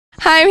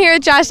Hi, I'm here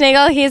with Josh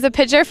Negele. He's a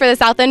pitcher for the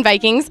South End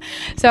Vikings.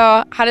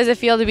 So how does it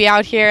feel to be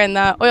out here in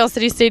the Oil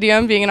City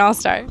Stadium being an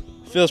all-star?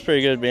 Feels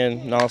pretty good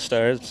being an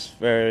all-star. It's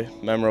very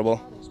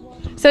memorable.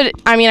 So,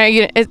 I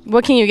mean,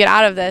 what can you get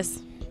out of this?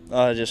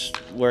 Just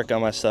work on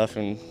my stuff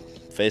and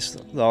face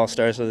the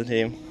all-stars of the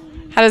team.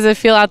 How does it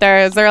feel out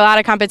there? Is there a lot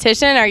of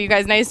competition? Are you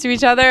guys nice to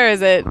each other, or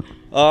is it?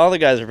 All the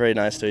guys are very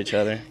nice to each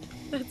other.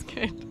 That's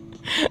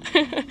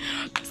good.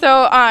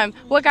 So,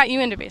 what got you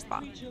into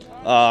baseball?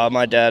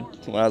 My dad,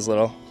 when I was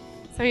little.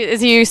 So,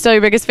 is he still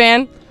your biggest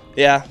fan?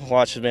 Yeah,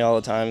 watches me all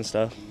the time and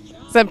stuff.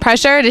 Is that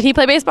pressure? Did he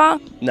play baseball?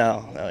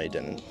 No, he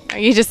didn't. Or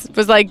you just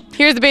was like,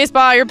 here's the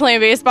baseball, you're playing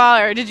baseball,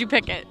 or did you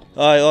pick it?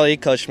 Well, he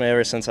coached me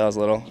ever since I was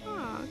little.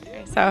 Oh,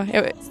 okay. So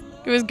it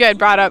was good,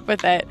 brought up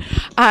with it.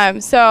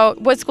 So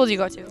what school do you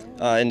go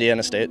to?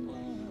 Indiana State.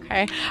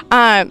 Okay.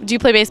 Do you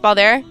play baseball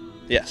there?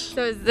 Yes.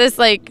 So is this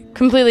like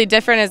completely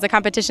different? Is the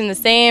competition the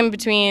same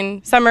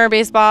between summer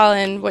baseball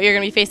and what you're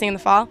going to be facing in the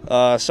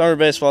fall? Summer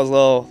baseball is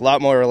a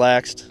lot more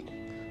relaxed.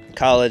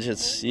 College,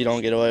 you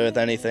don't get away with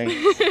anything.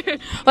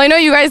 Well, I know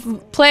you guys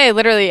play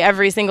literally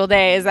every single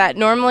day. Is that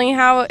normally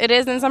how it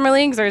is in summer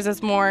leagues, or is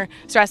this more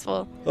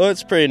stressful? Well,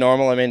 it's pretty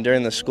normal. I mean,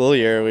 during the school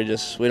year, we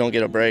don't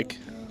get a break.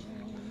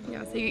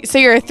 Yeah, so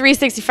you're a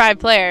 365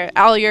 player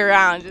all year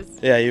round.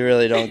 Yeah, you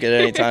really don't get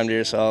any time to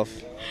yourself.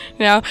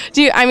 No.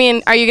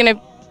 Are you going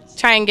to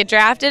try and get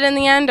drafted in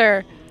the end,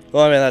 or?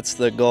 Well, I mean, that's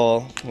the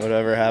goal,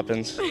 whatever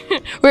happens.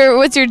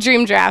 What's your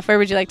dream draft? Where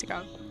would you like to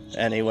go?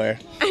 Anywhere.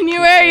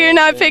 Anywhere? You're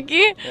not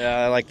picky?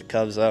 Yeah, I like the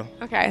Cubs, though.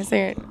 Okay, so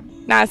you're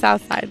not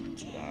South Side.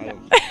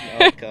 I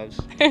like Cubs.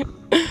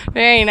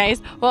 Very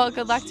nice. Well,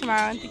 good luck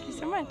tomorrow, and thank you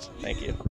so much. Thank you.